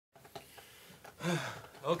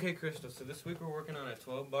Okay, Crystal, so this week we're working on a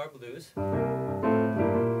 12-bar blues.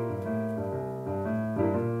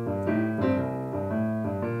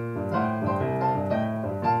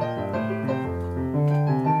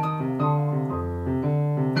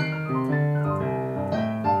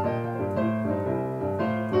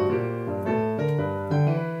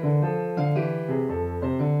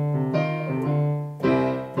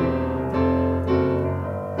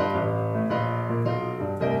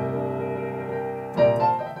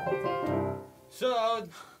 So,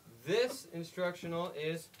 this instructional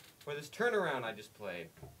is for this turnaround I just played.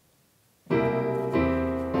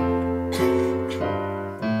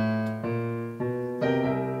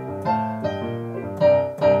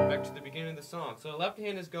 Back to the beginning of the song. So the left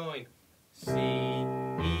hand is going C,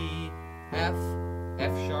 E, F,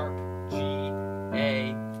 F sharp, G,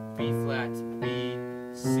 A, B flat, B,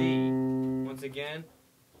 C. Once again,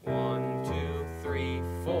 1, 2, 3,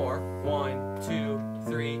 4. 1, 2,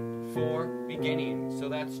 3, 4. Beginning. So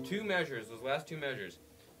that's two measures, those last two measures.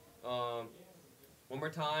 One more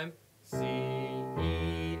time. C,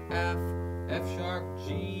 E, F, F sharp,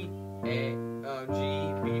 G, A,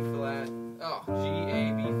 G, B flat. Oh, G,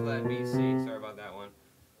 A, B flat, B, C. Sorry about that one.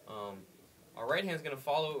 Our right hand's going to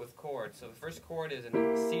follow it with chords. So the first chord is a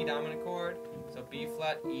C dominant chord. So B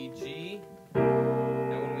flat, E, G.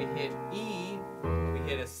 And when we hit E, we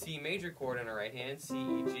hit a C major chord on our right hand, C,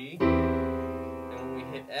 E, G. And when we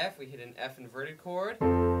hit F, we hit an F inverted chord,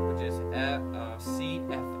 which is F, C,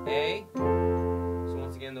 F, A. So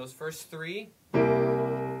once again, those first three. The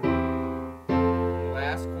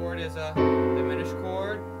last chord is a diminished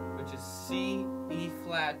chord, which is C, E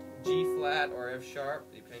flat, G flat, or F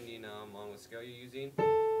sharp, depending on what scale you're using.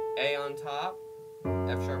 A on top,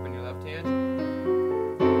 F sharp in your left hand.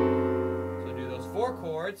 So do those four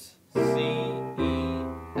chords: C, E,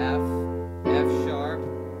 F, F sharp.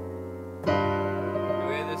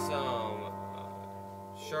 We have this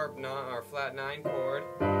sharp 9 or flat 9 chord,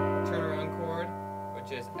 turnaround chord,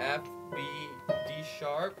 which is F, B, D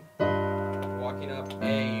sharp, walking up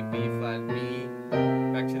A, B flat, B,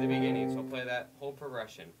 back to the beginning. So I'll play that whole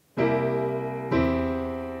progression.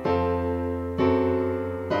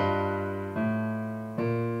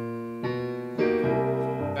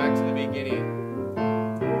 Back to the beginning.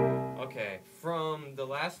 Okay, from the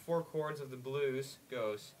last four chords of the blues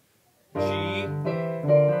goes G,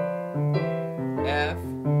 F,